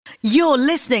You're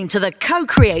listening to the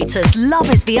Co-Creators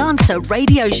Love is the Answer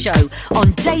radio show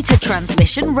on Data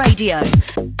Transmission Radio.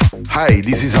 Hi,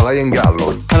 this is Alain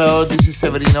Gallo. Hello, this is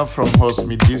Severino from Host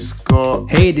Me Disco.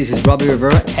 Hey, this is Robbie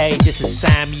Rivera. Hey, this is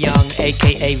Sam Young,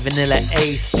 aka Vanilla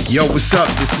Ace. Yo, what's up?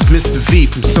 This is Mr. V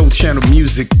from Soul Channel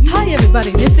Music. Hi,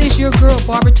 everybody. This is your girl,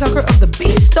 Barbara Tucker of the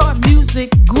B-Star Music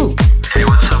Group. Hey,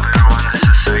 what's up, everyone? This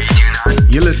is Saeed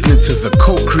Unite. You're listening to the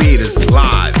Co-Creators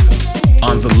live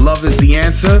on the Love is the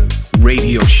Answer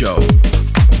radio show.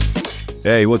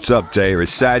 Hey, what's up, Day?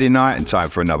 It's Saturday night and time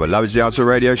for another Love is the Answer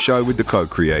radio show with the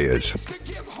Co-Creators.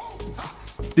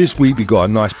 This week we got a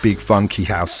nice big funky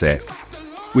house set.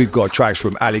 We've got tracks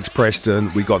from Alex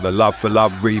Preston, we got the Love for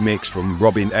Love remix from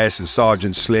Robin S and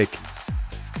Sergeant Slick.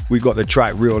 We got the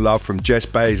track Real Love from Jess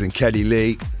Bays and Kelly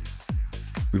Lee.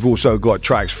 We've also got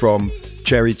tracks from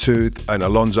Cherry Tooth and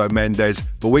Alonso Mendez,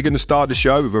 but we're going to start the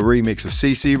show with a remix of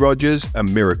CeCe Rogers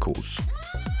and Miracles.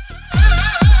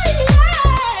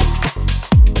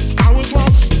 I was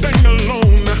lost and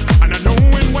alone, and not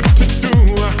knowing what to do.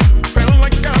 I felt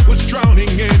like I was drowning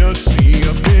in a sea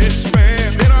of despair.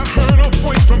 Then I heard a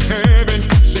voice from heaven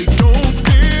say, "Don't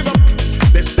give up.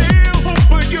 There's still hope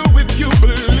for you if you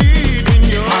believe in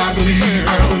yourself." I believe in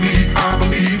miracles. I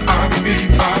believe in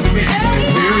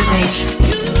miracles.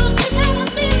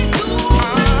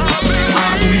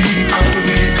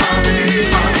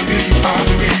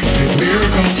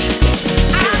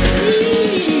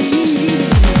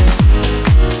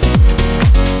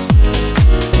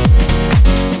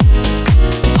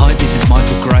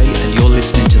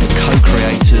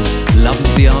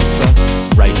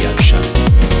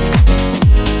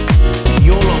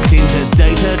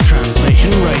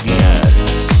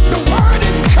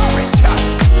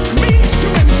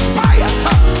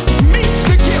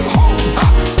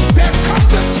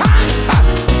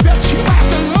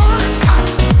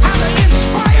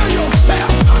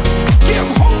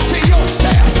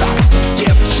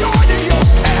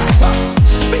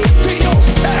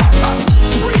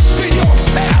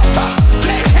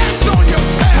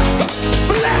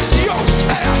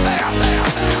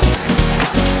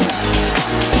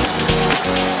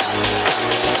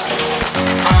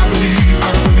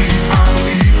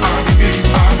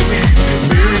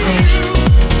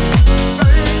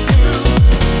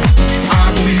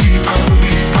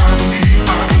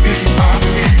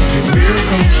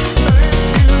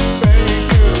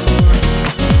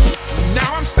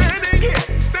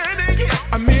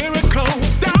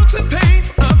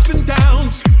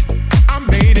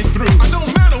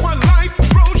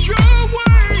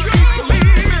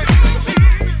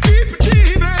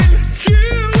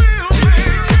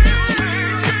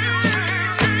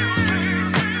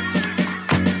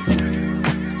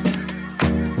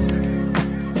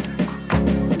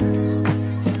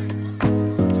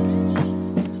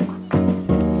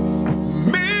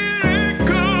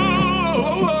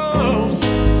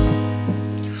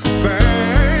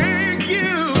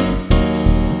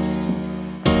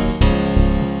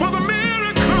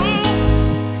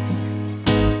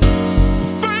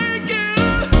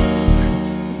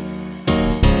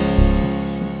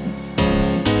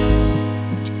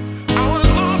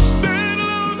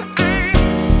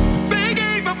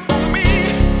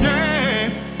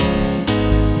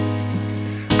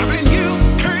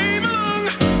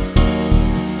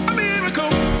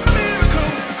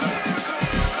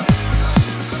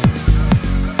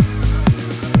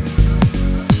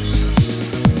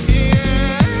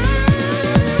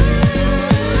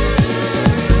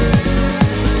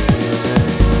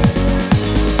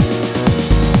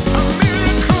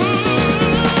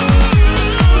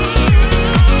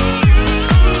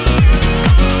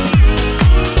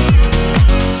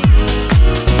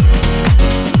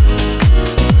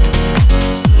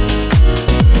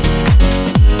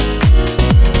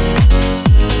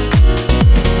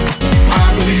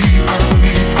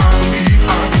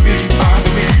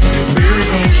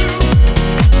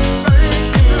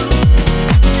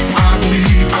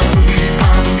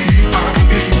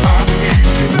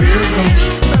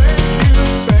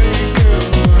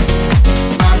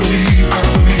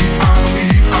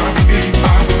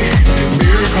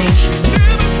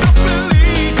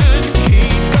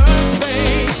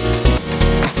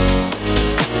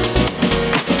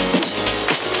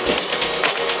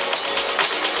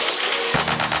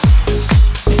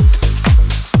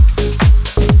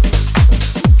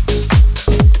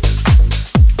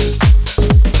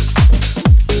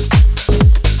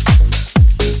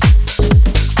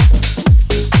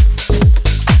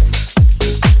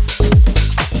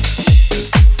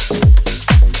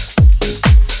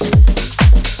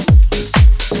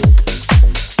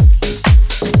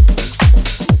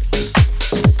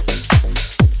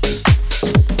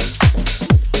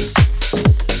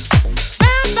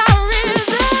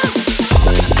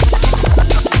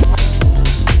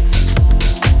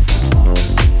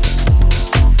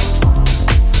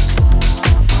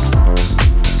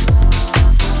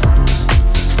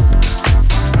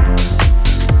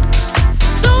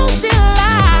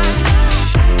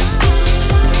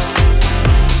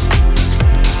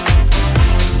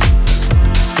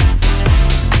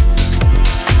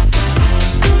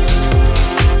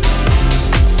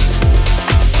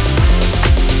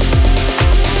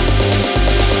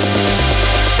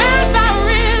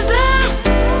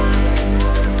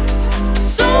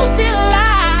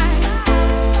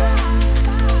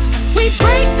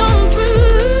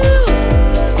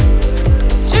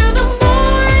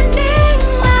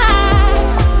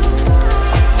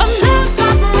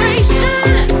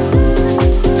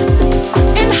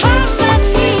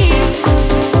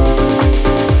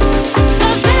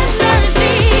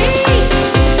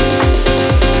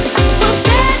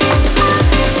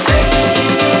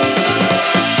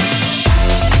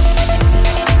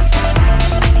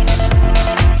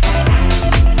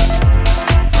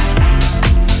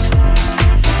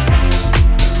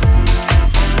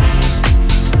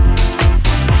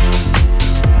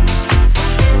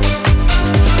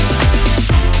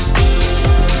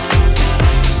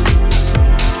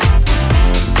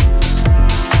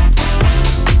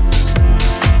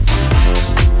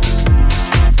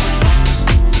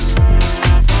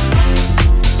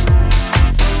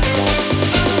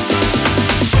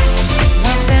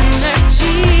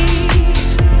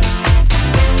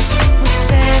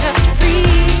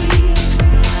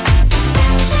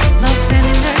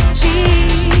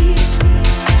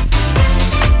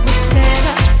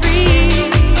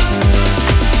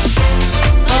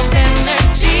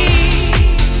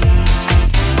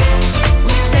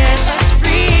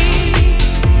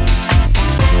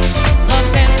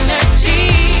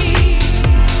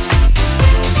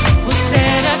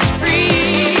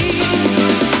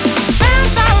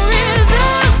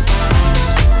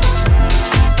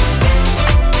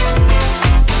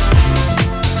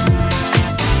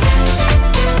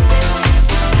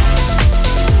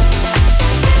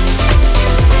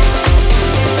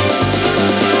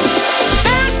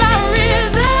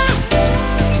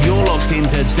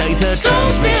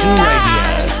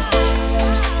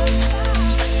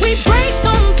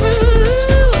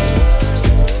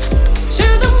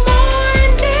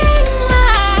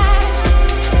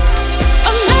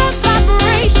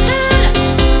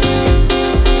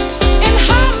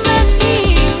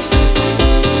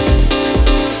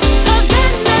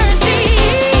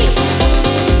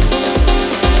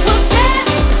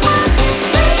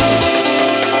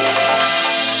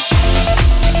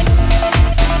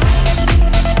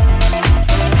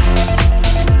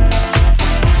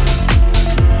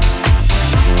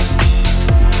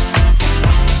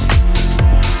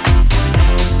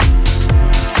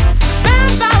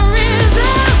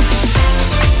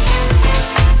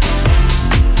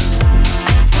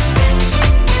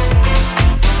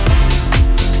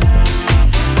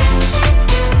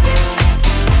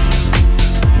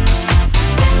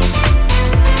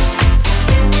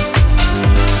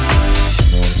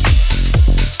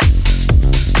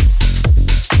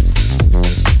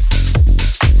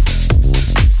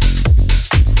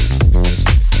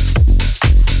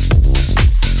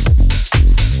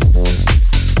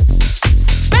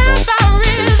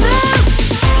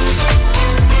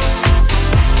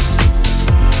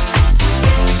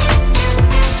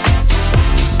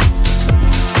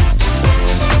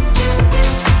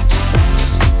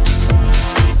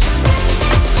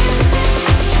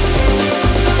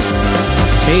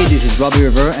 Robbie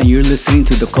Rivera, and you're listening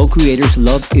to the Co-Creators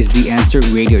Love is the Answer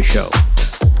radio show.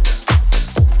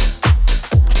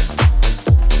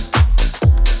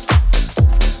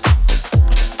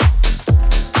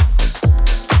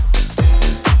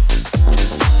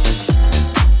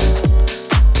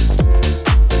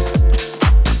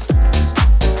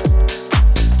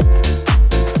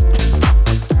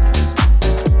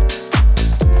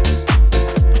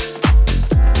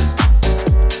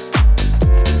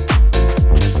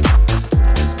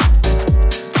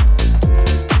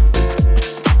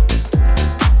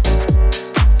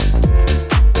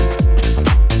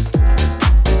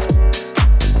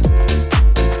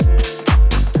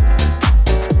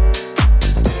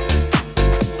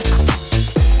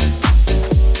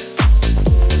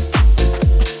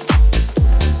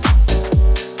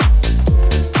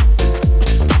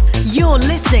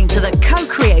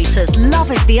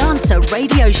 Love is the Answer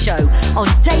radio show on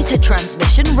Data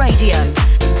Transmission Radio.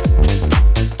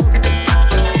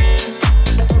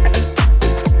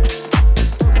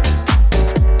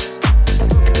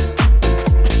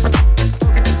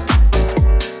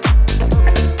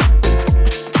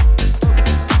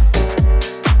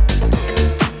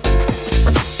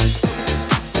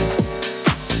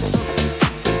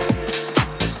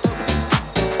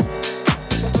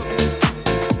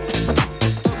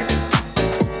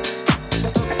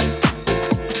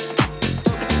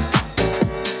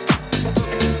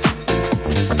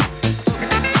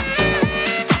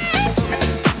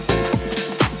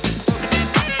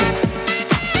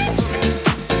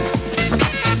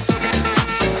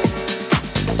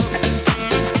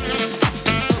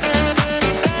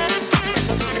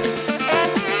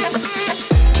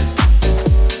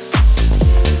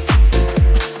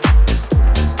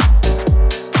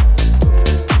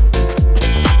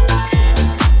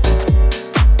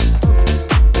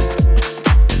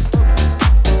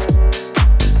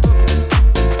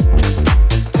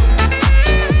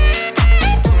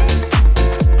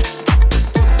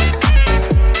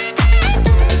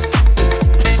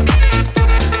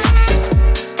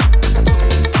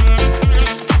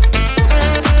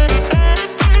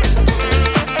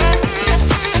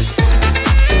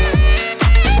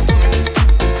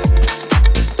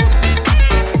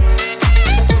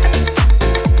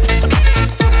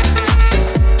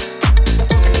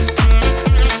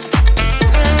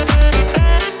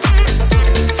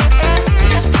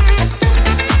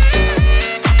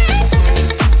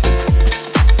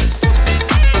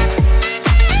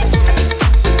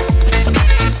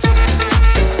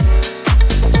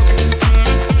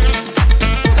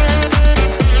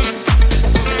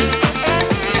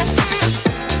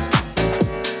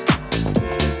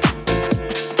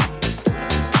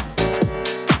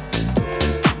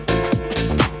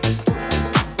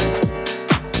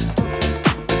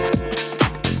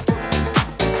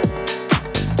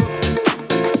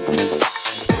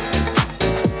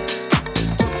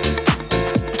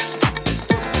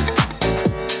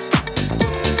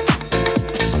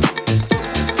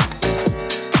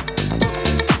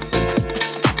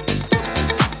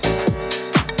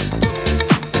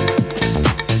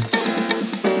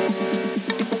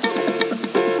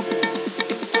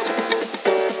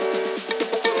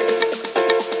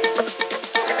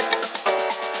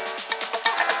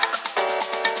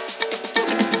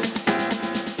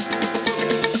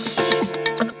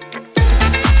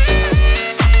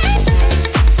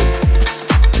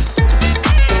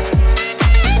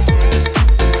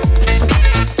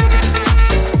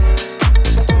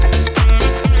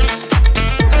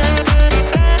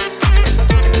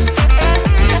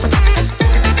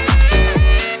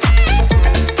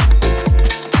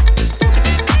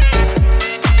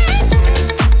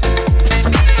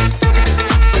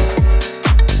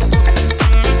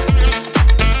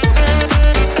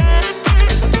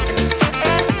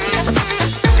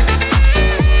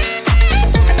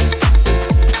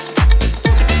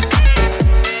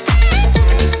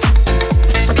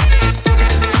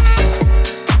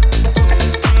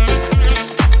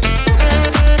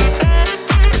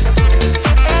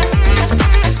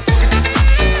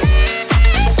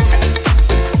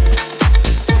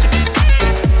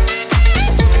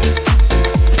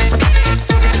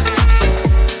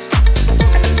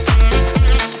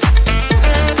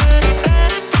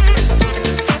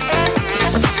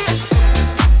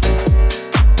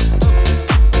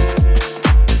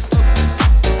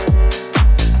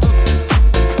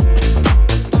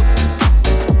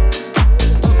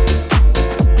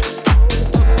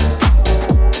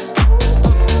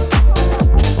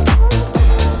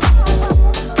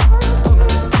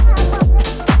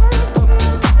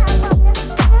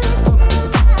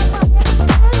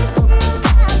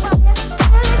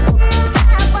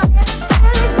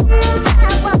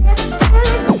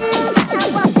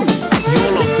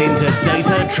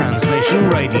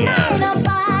 Radio.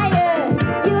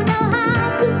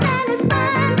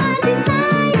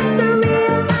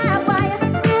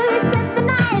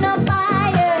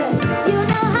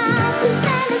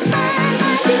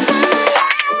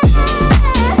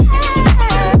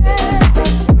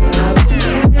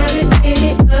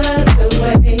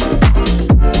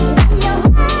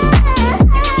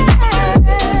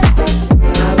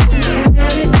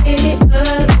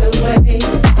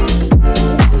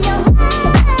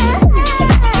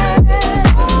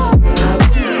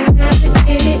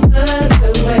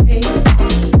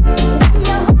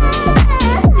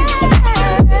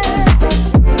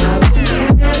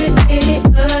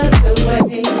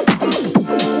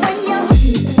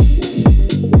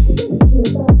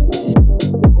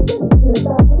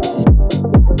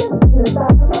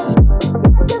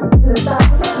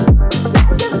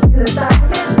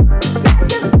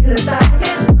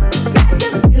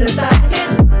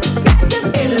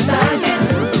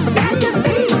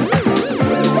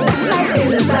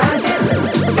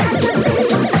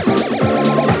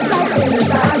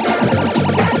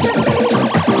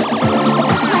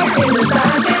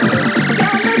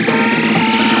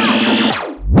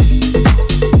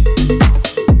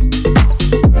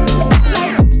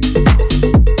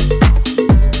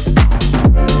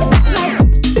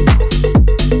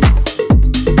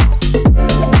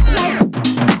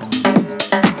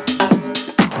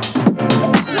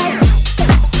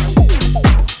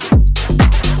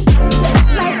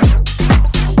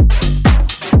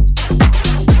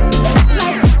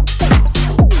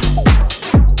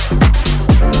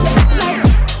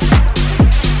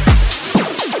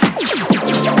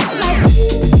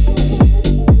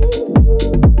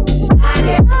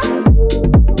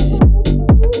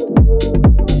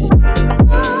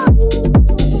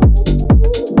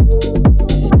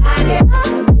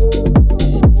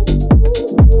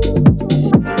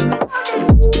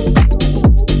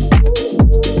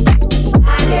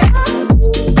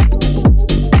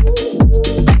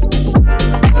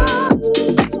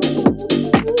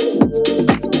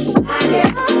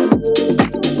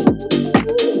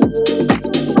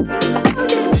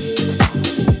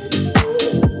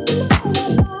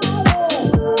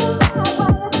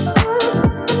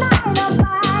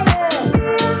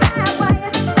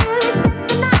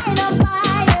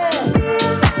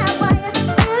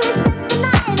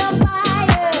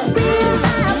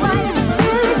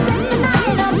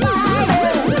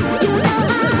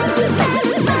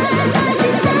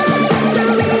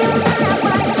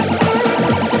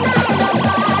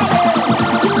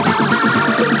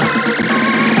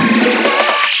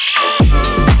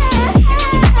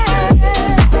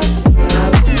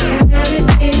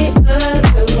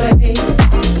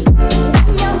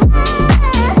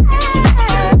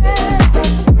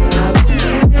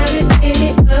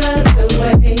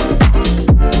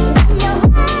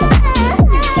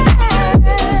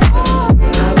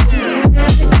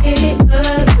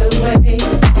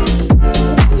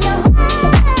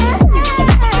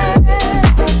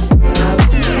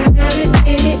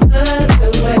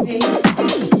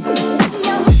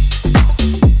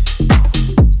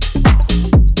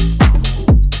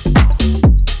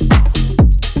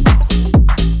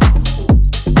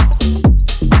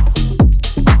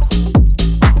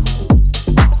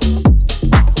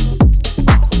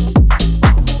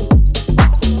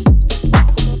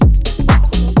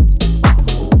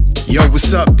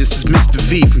 What's up? This is Mr.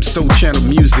 V from Soul Channel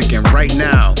Music, and right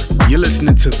now, you're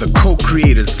listening to the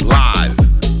CoCreators live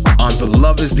on the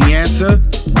Love is the Answer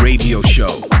radio show.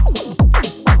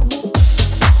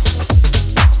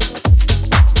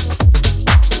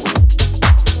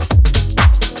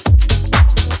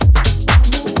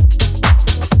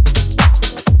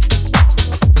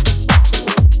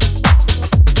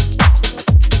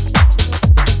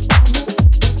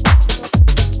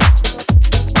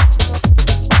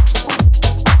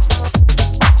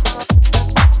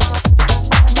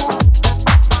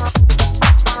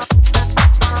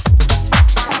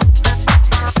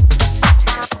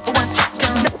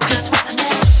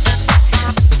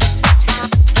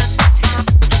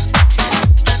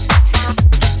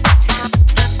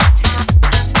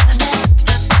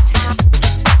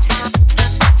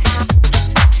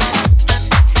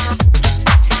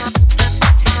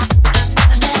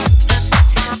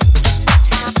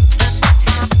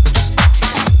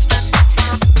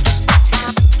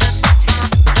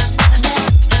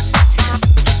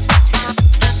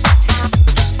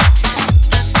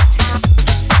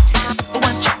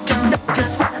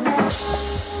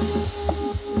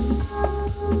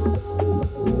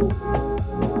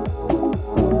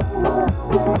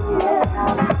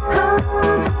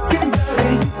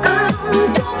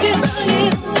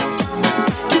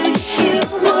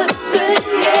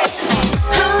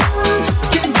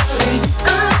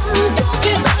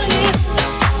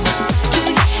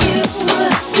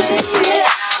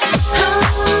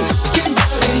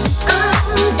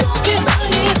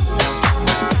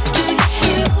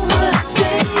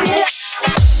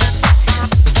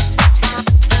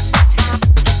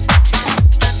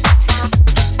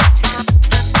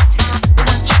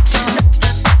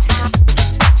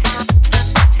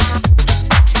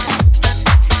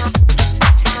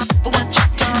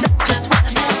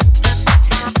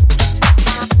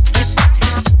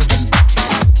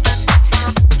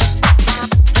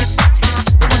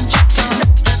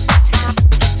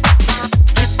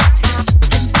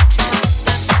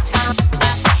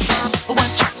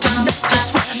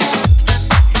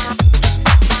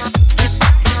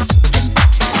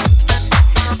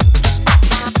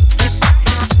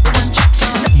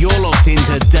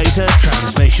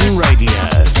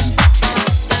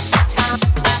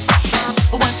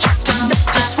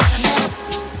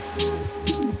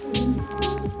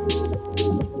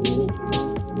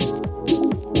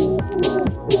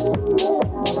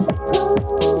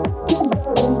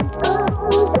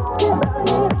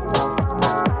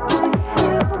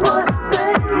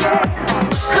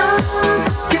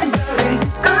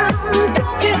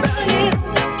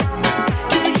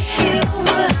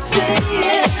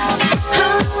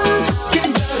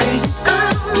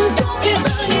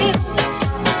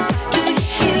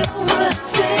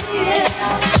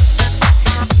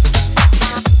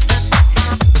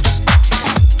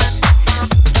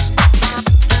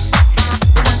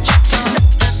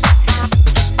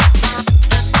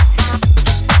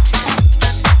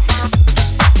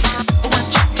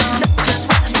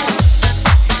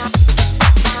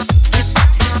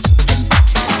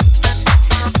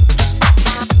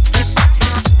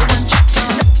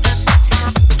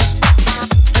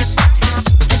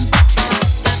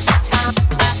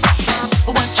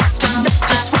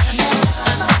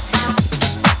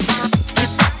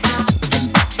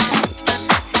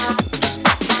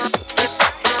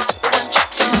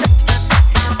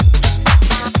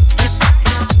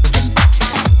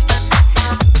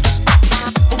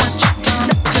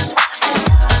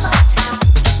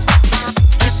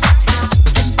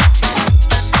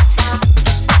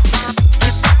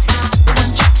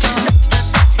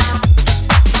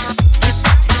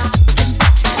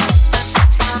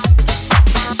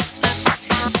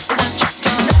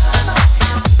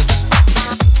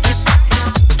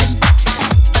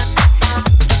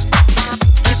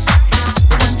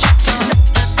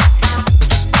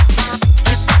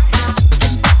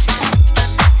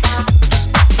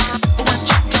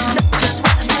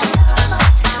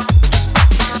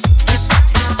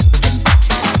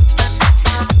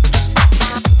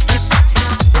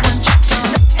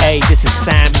 Hey, this is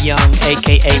Sam Young,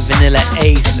 aka Vanilla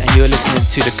Ace, and you're listening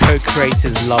to the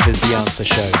Co-Creators Love is the Answer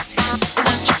show.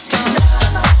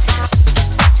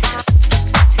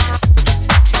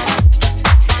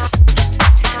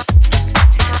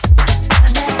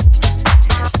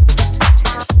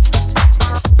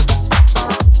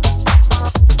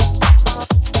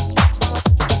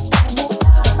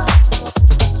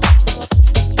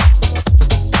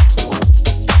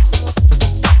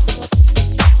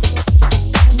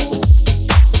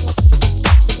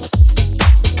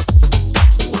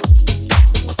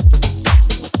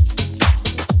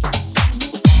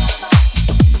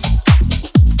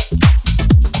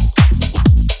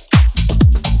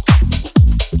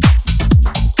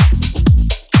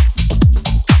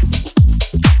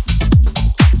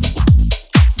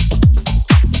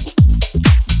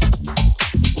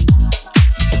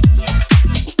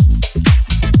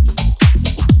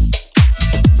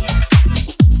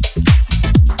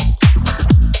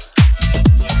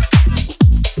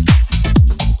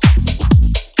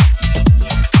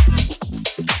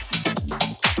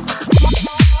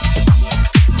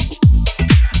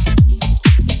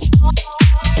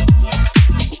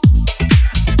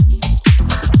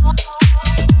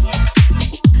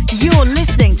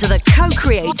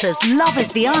 Love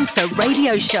is the Answer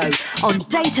radio show on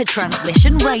Data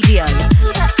Transmission Radio.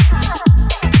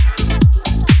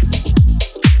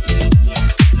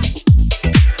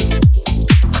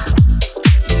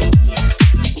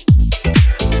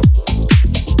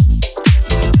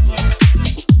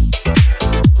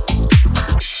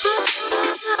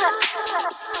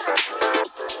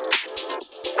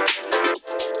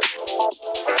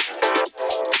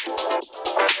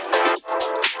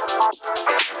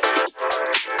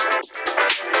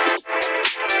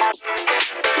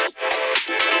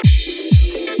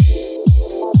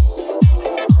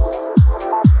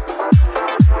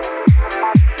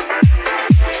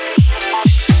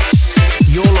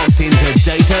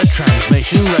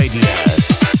 Transmission Radio.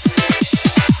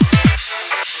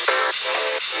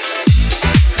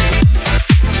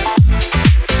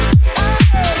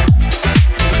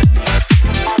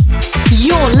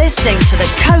 You're listening to the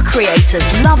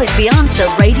Co-Creators Love is the Answer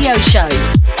radio show.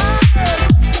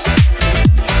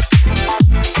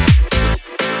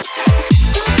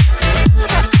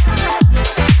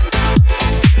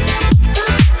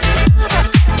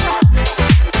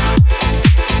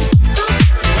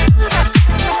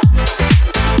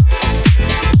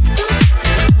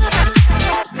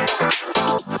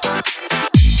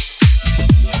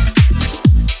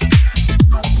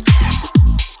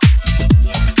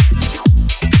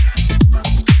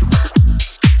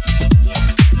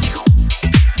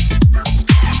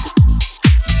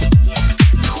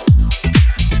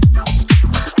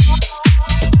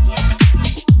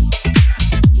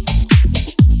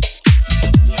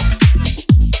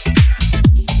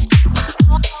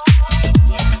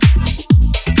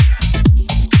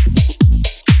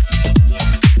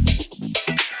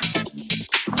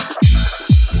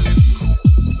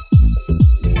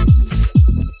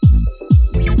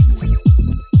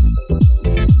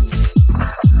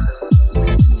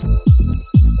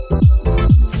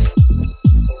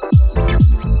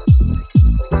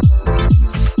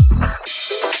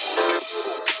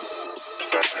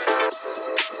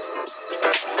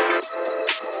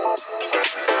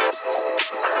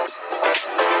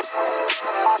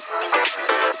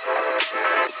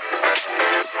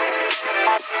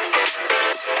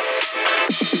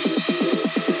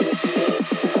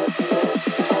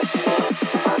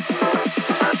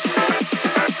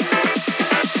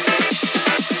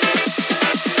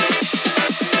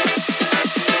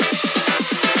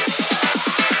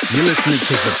 You're listening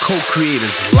to the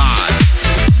Co-Creators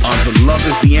live on the Love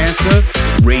is the Answer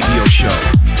radio show.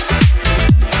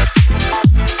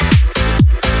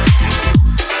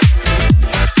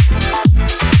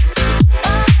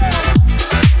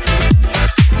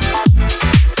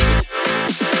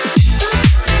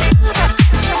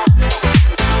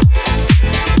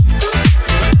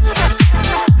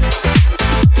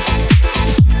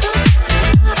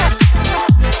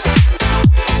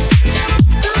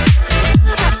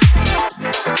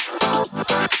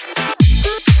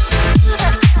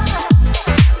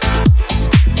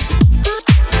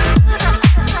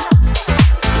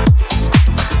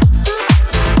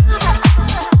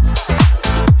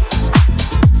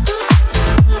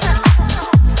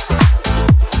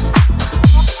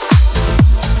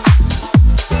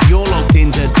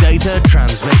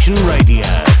 Transmission Radio.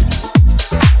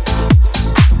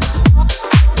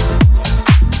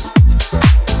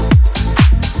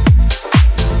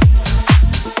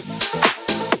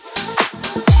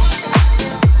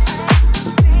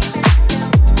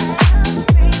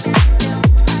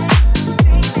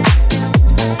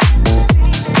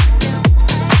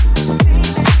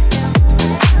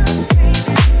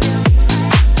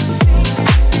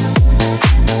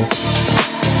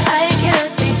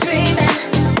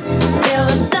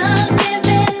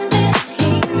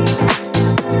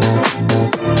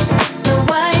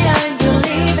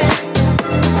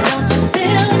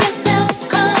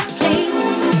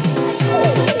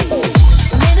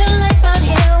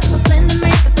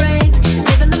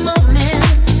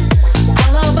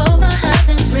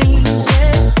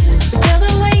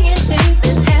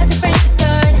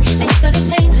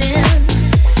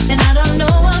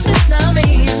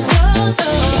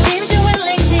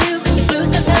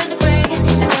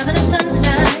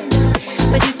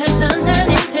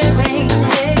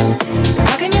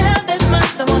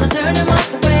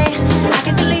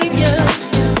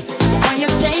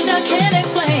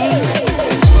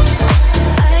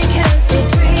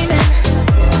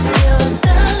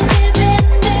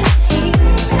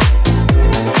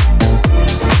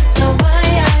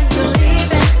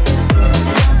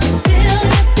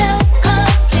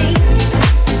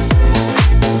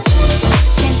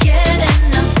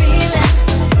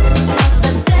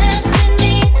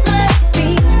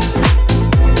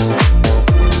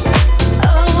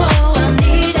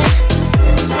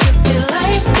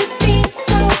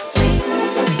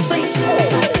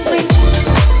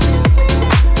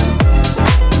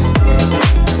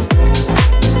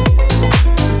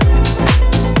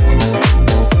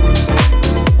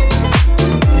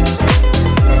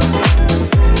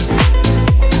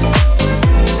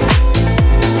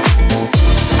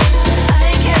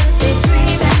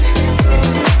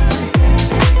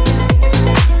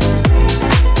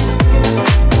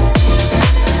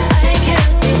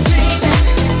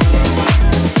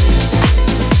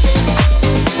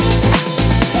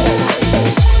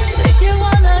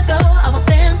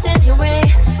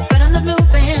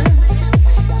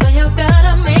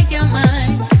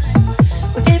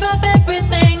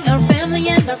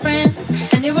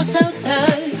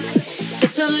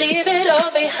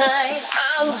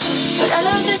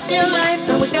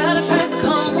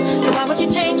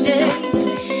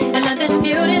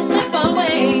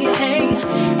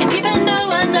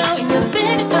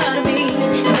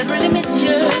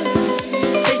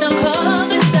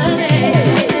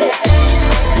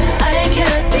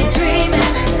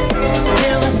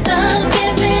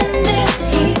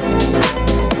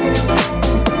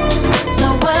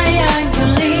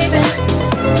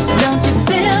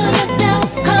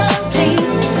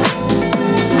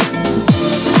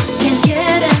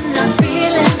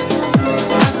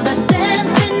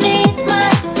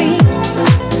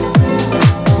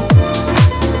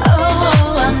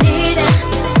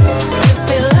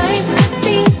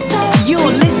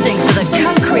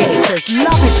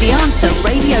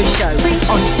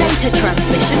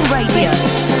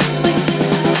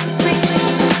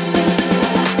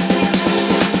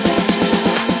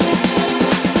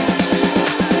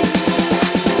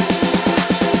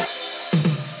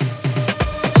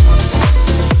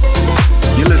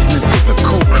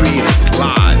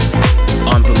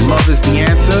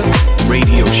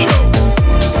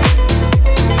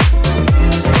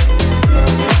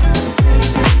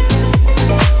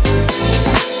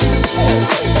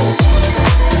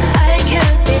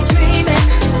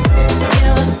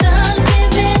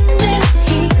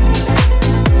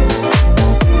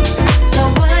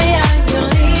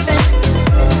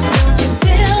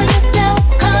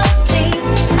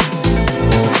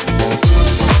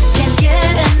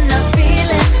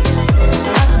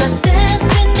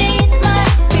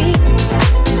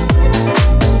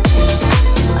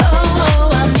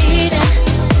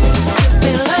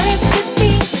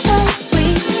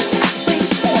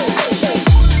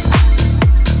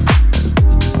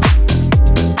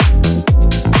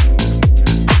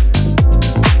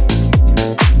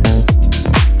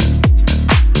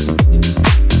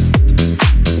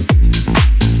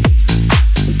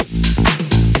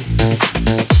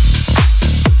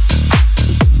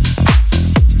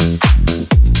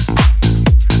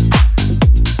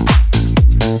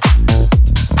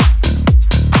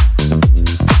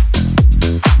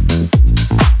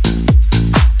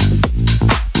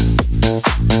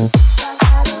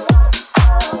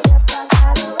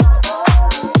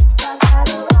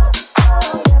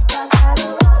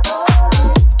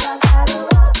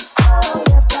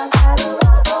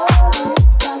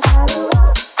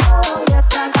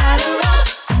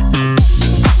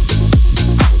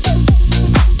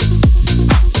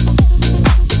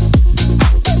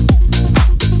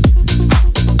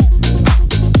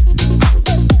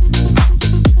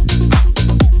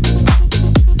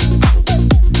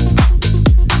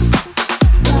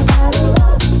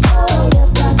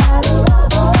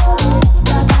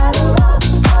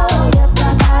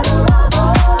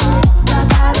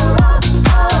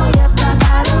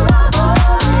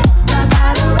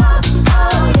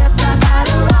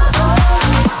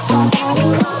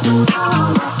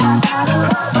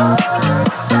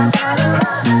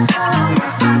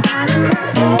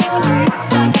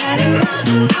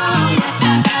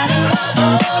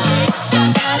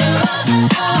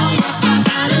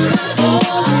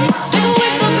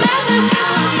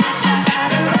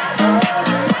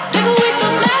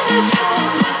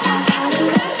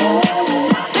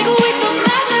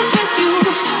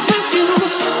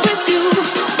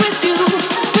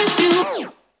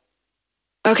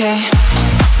 Okay.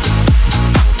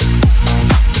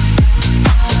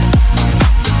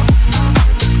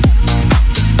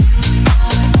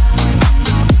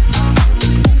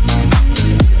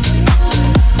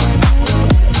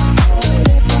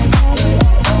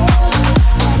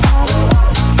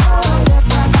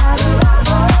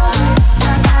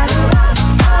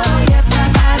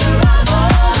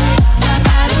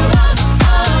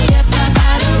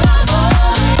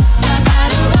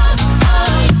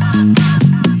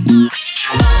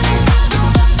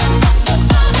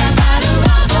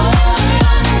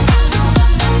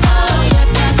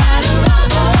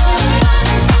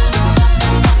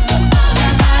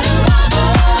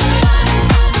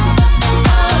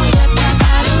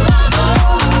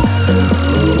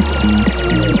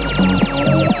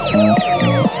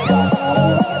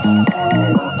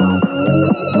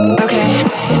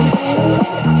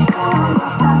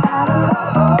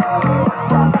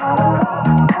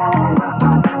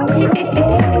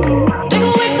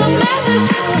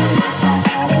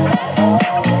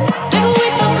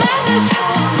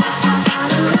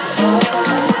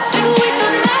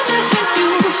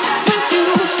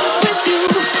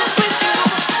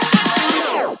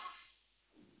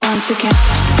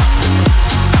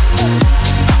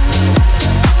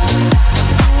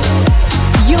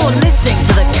 You're listening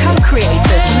to the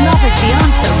Co-Creators Love is the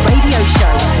Answer radio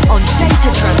show on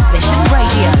Data Transmission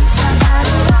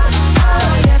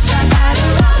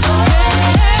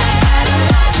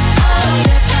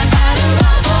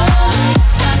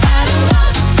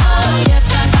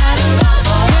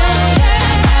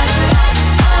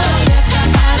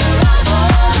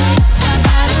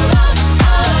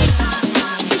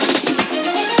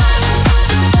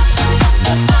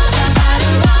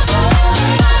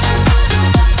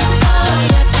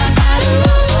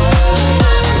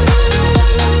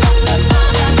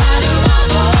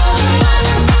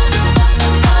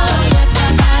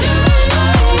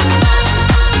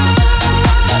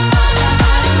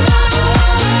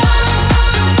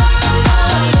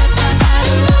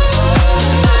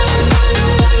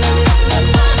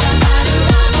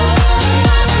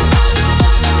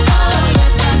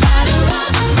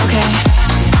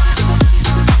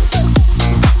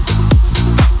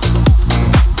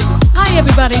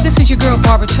your girl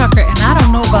Barbara Tucker, and I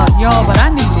don't know about y'all, but I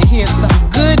need to hear some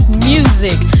good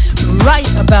music right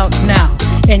about now.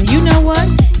 And you know what?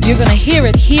 You're gonna hear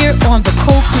it here on the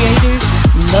Co-Creators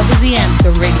Love is the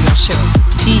Answer radio show.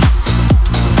 Peace.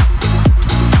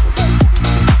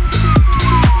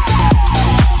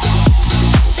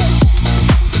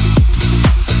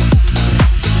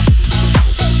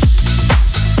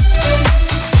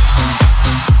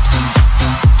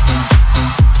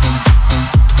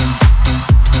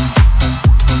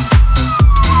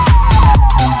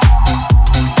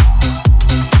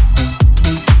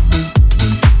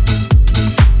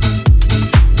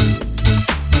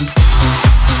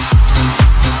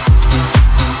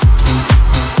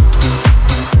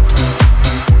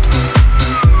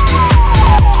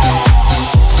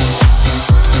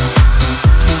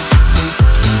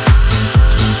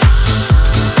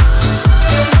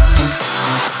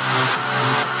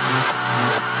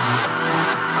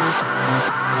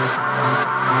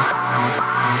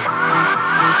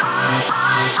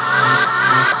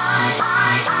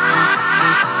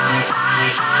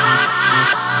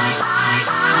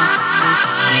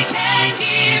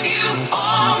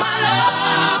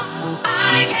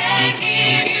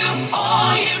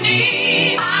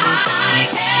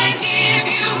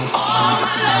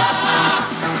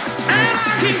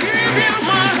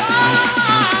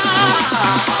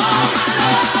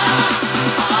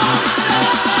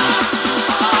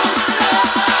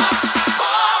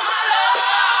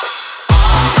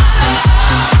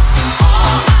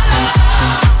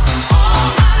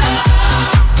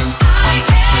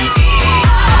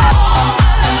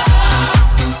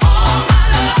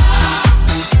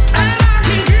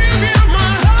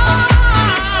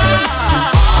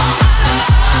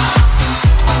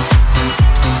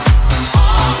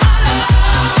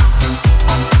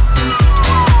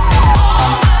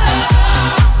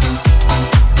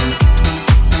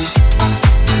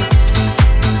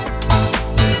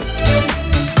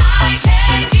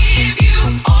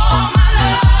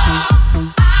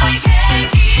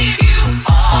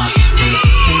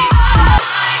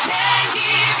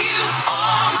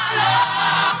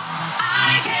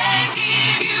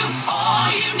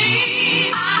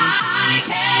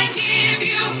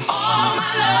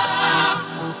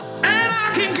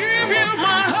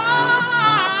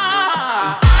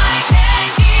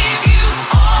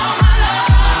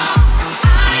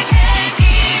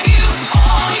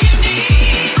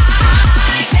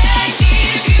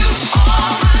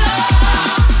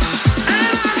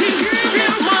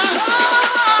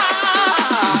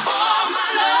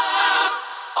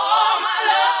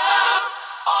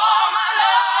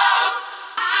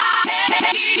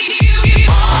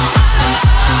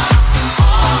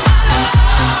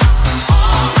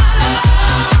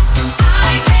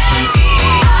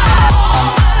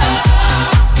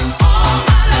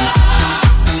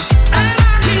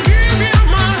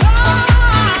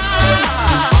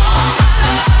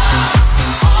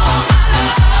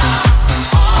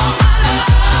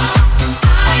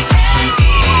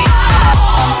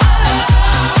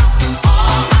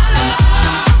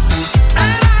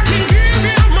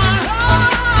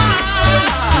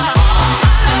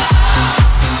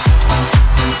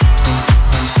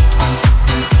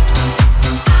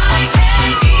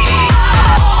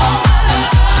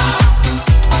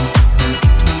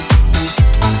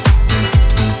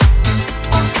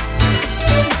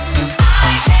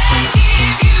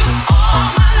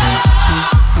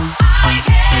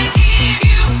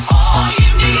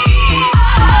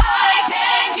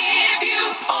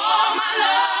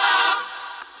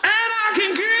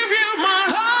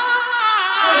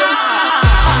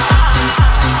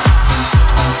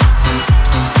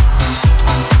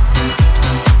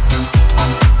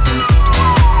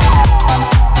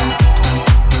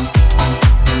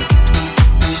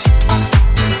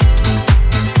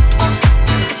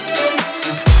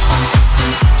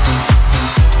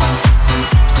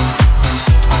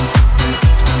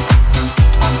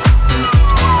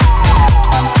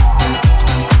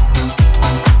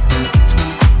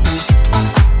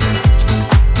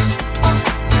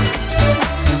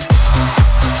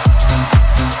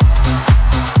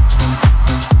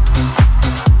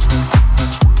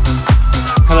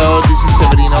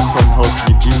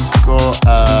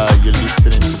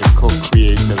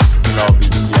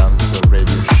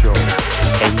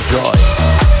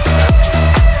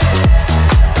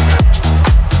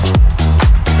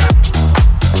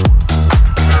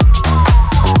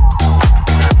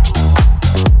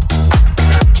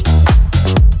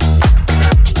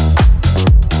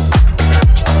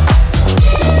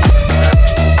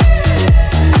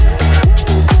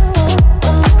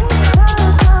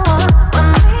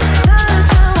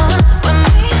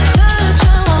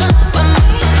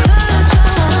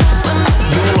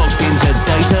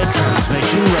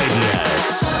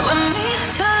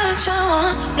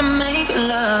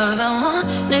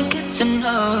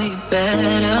 know you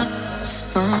better.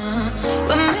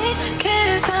 With me,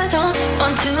 'cause I don't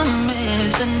want to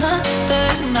miss another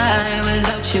night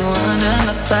without you under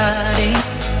my body.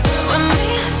 When we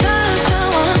touch, I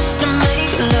wanna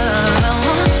make love. I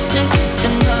wanna get to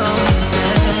know you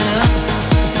better.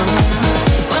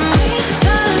 When we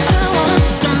touch, I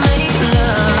wanna make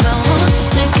love. I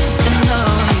wanna get to know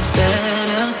you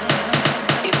better.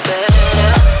 You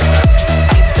better.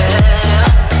 You better.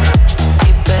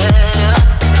 You better.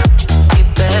 You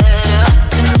better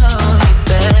to know you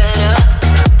better.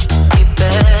 You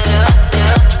better.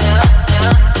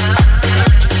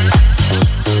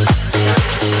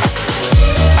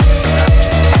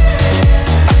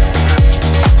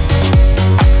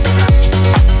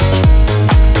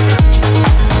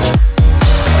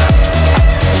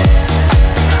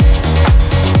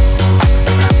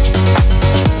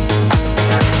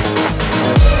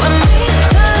 When we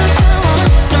touch, I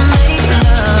wanna make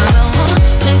love. I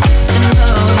wanna get to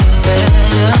know you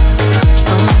better.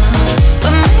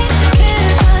 With me,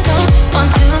 'cause I don't want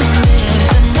to miss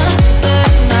another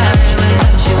night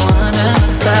without you under my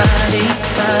body,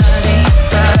 body,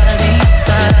 body,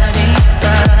 body,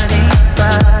 body,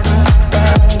 body,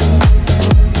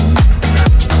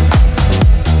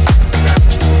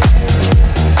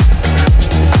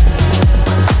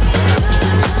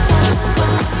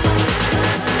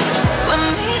 When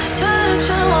we touch,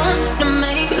 I wanna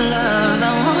make love.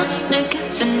 I wanna get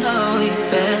to know you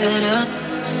better.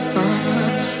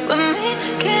 With me,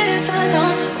 'cause I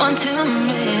don't want to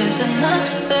miss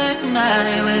another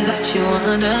night without you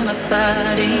under my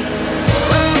body.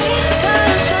 When we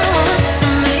touch, I wanna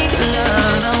make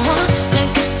love. I wanna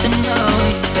get to know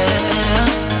you better.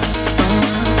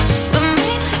 With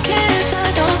me, 'cause I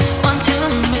don't want to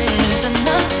miss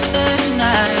another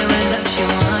night without you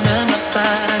under my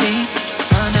body,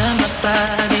 under my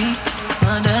body,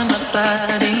 under my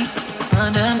body,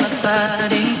 under my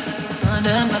body,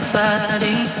 under my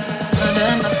body,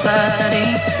 under my body,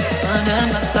 under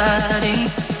my body,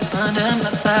 under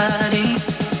my body,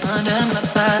 under my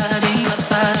body, my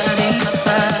body, my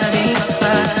body, my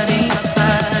body, my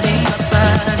body, my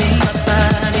body,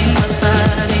 my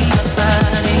body, my body,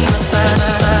 my body,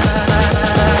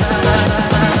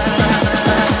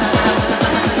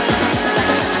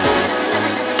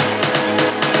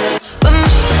 When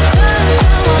we touch,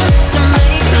 I wanna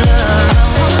make love. I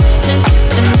wanna get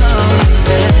to know you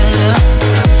better.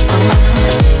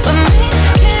 With me,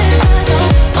 'cause I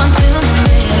don't want to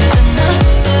miss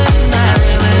another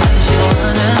night without you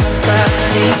under my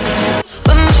body.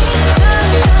 When we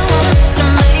touch, I wanna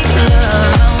make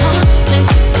love. I wanna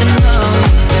get to know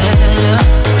you better.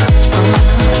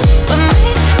 With me,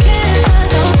 'cause I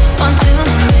don't want to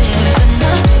miss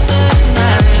another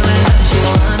night without you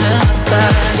under my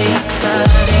body,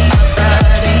 body,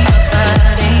 body,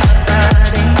 body,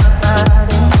 body,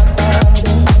 body.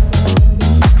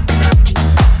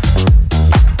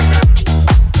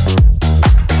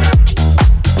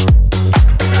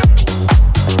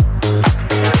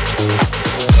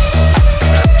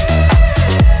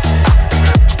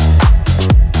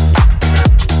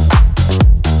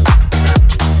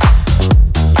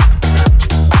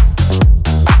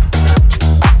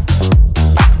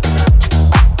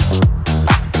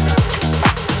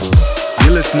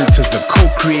 You're listening to the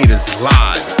Co-Creators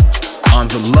live on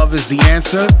the Love is the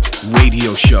Answer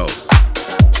radio show.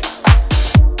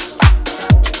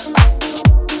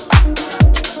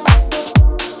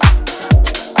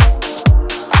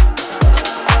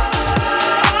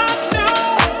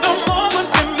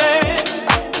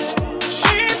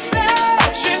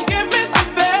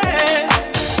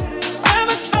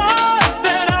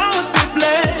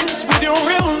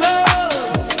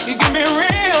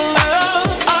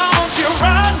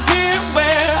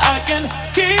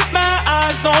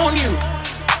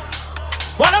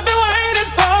 What I've been waiting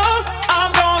for,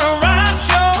 I'm gonna write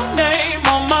your name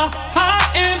on my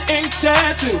heart in ink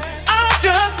tattoo. I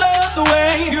just love the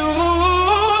way you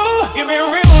give me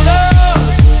real love,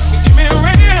 you give me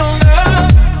real love.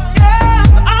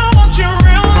 Yes, I want your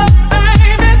real love,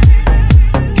 baby.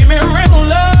 Give me real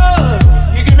love,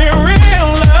 you give me real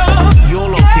love. You're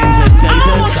locked into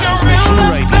Data Transmission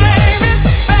Radio.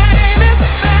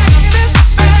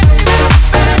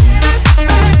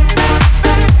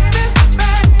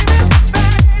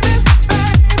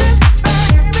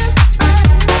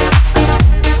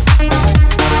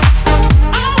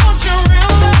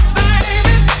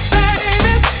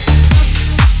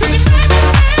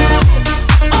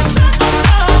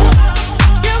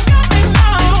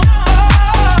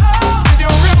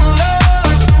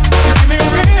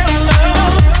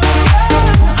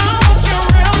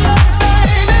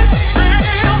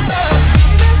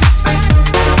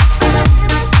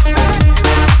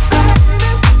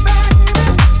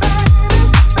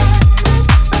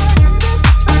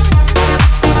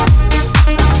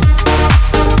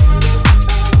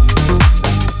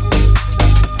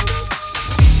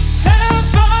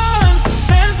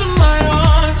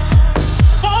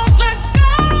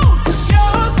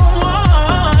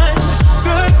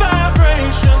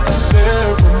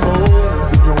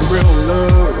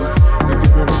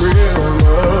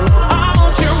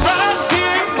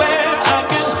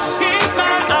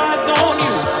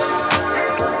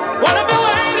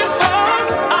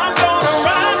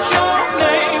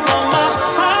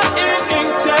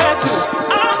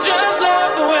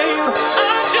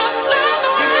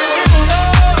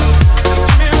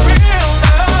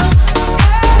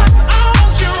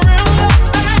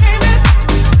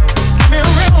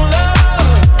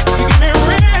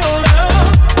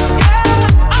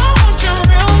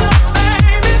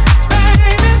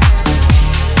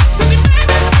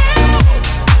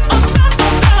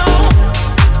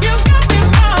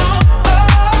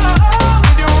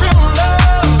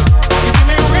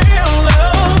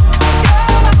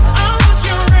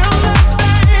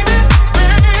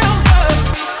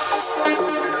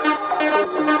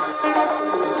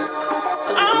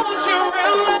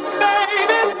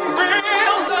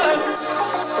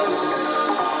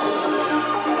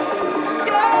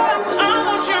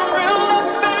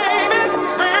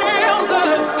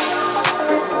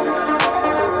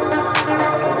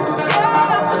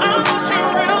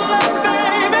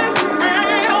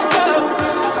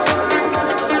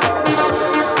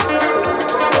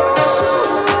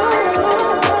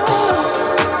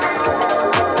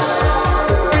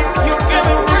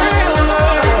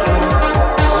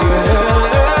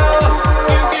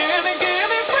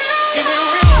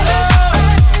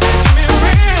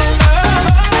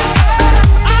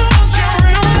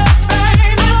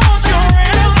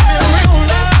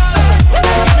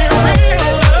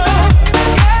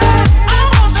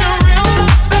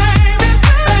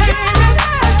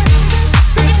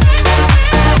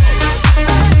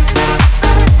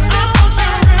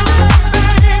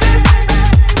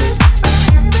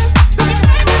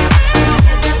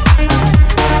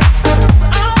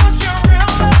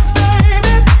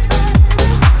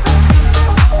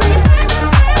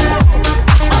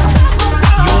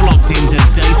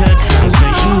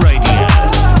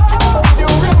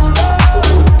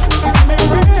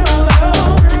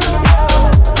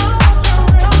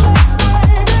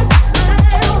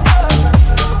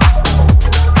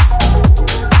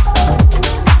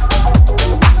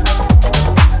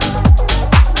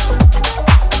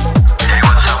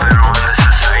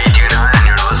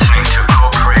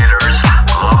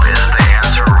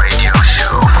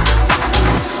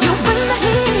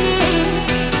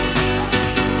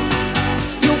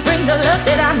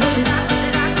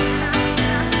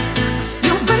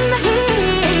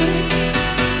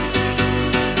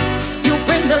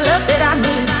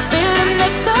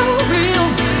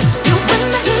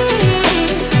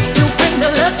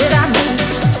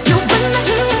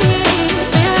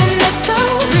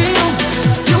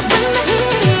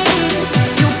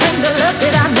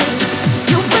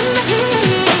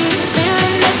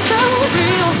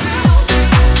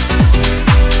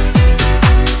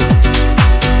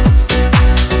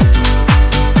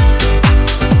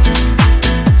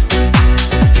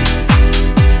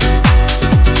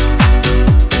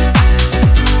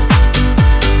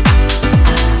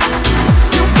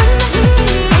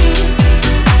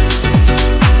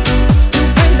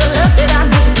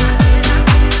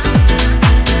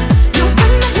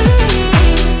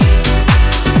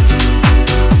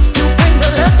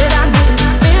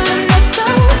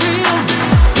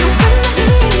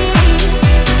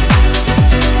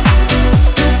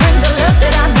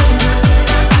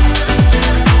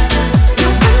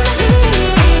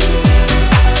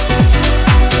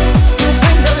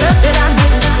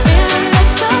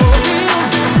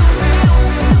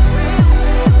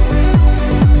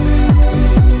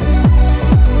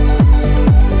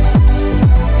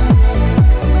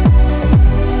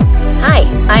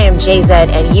 JZ,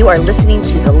 and you are listening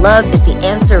to the Love is the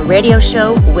Answer radio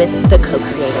show with the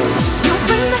Co-Creators. You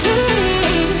bring the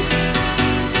heat.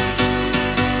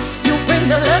 You bring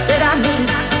the love that I need.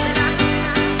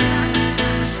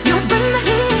 You bring the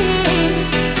heat.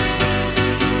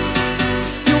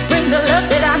 You bring the love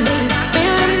that I need.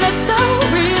 Feeling that's so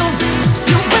real.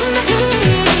 You bring the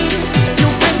heat.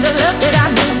 You bring the love that I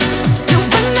need. You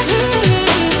bring the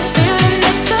heat. Feeling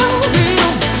that's so real.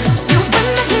 You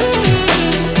bring the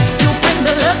heat. You bring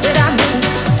the love that I need.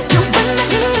 You bring the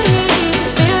heat.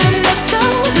 Feeling that's so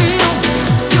real.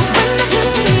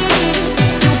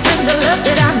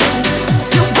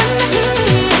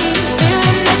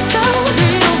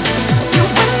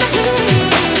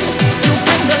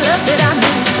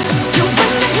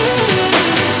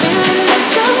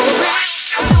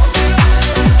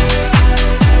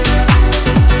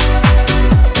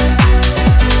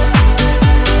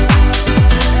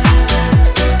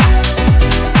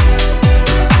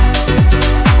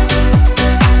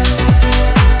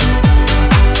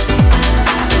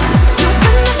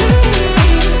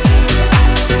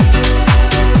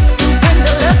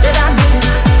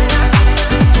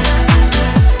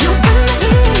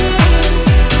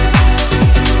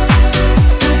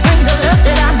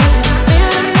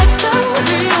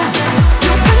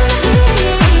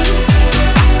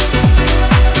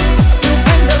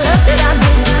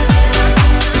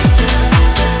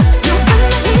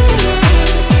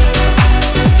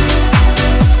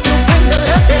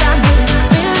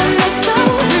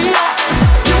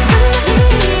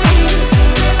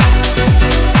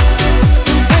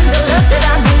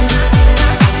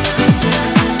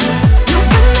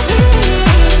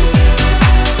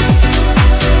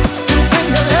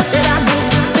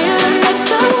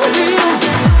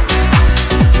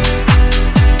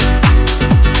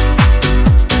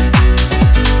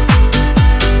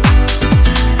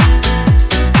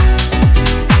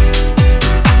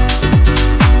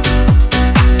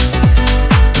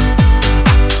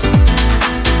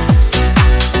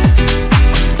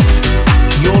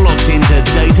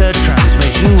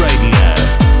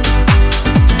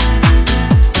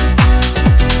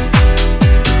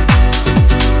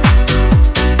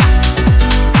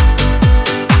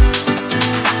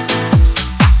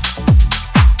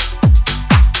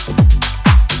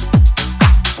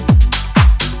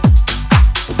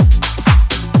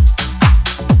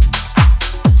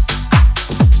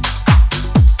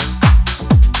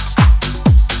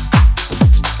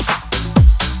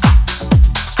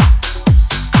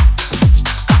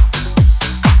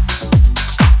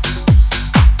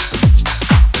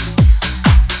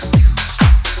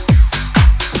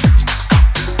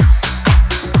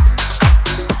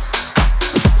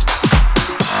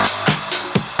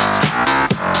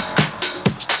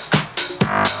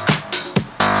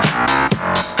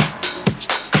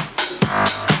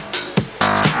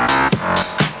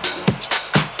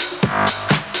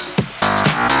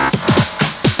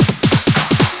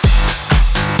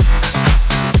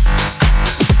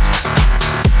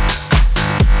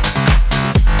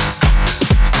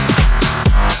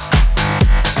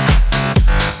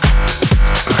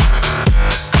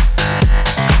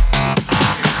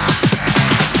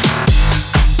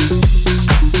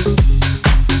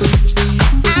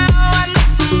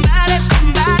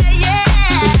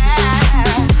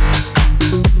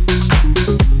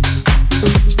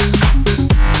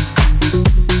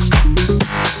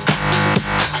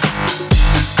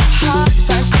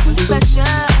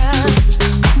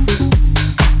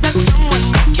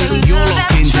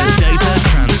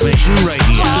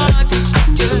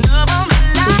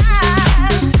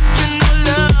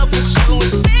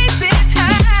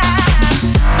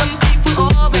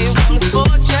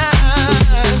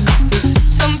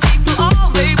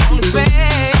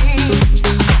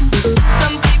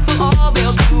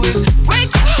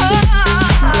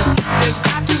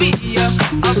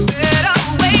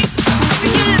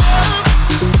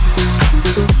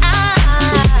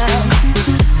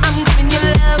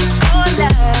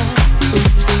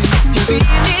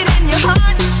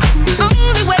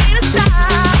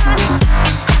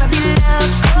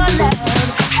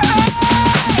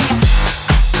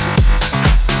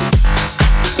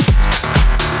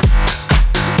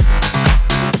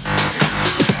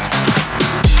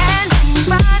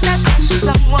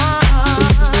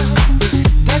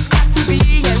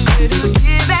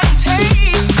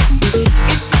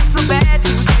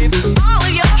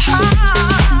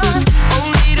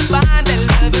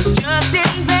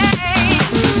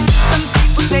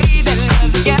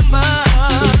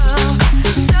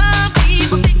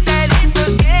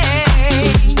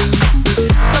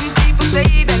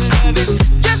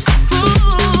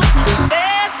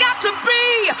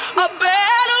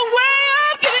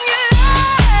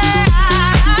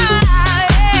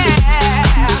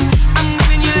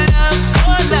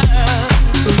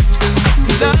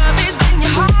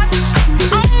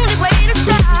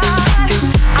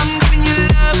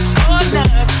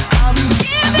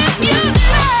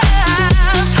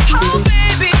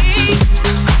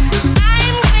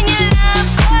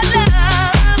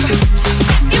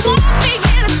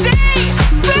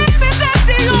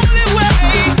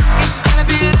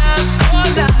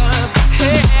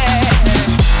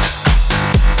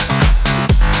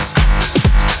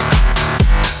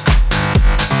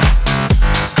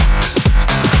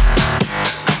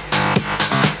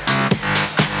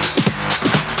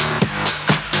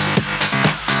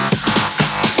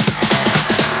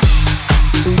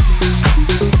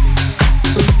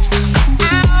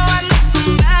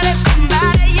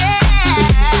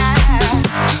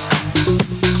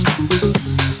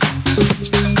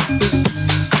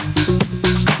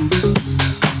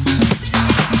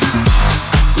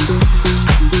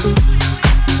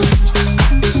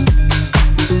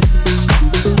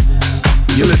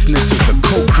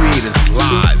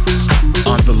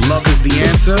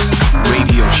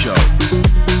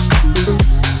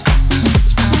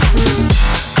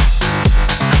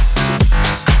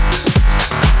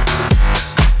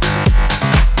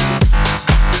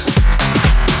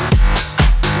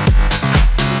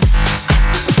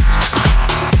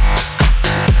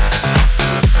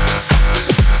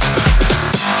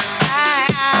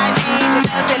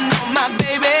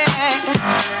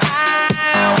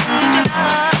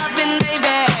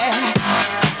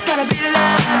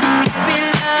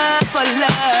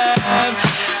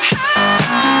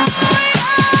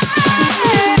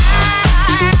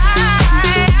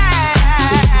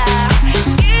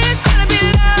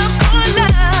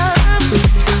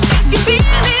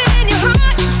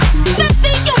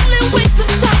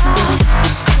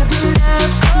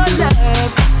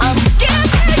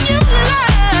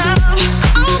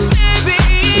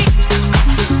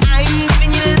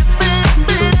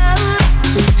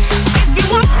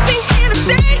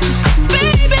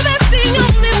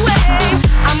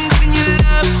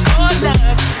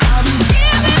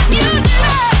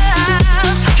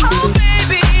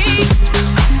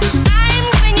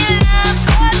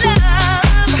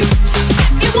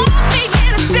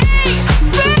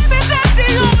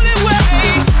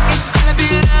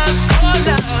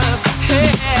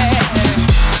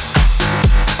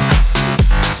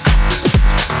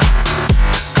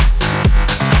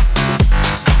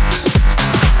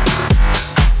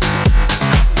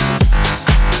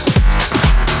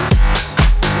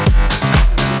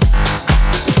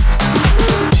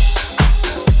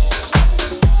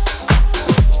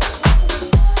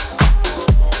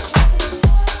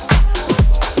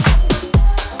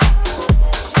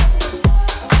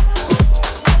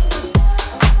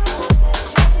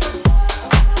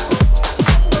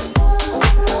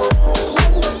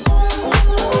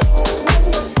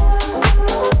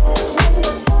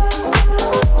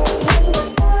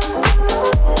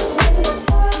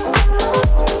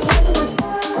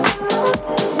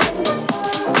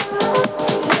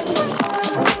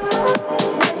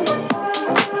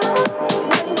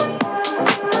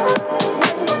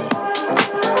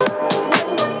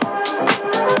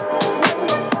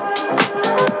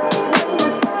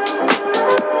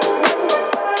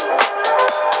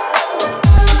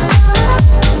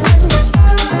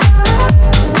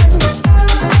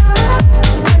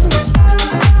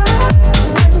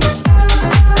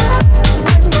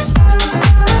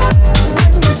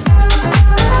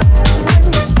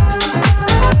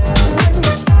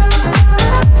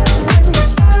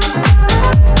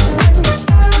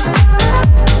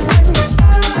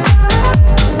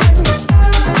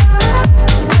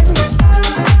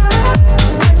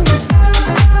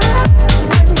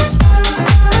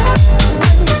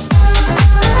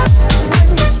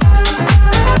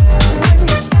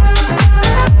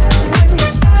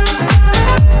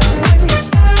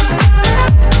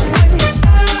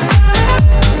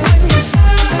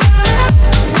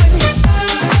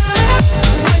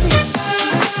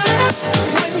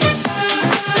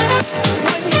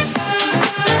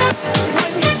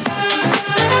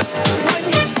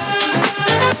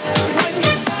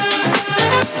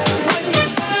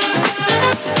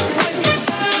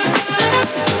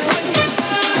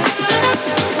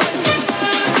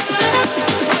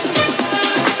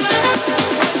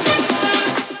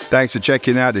 Thanks for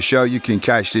checking out the show. You can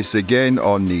catch this again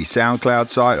on the SoundCloud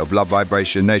site of Love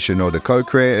Vibration Nation or the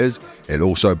Co-Creators. It'll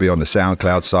also be on the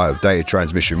SoundCloud site of Data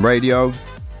Transmission Radio.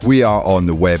 We are on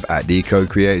the web at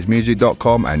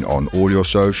thecocreatorsmusic.com and on all your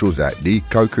socials at The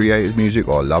Co-Creators Music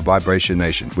or Love Vibration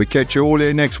Nation. We'll catch you all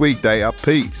here next week, Data.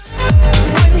 Peace.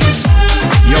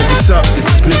 Yo, what's up?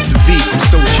 This is Mr. V from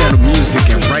Soul Channel Music,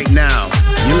 and right now,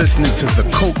 you're listening to the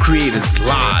Co-Creators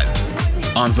live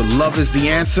on the Love is the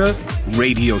Answer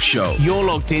radio show. You're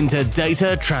locked into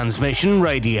Data Transmission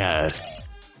Radio.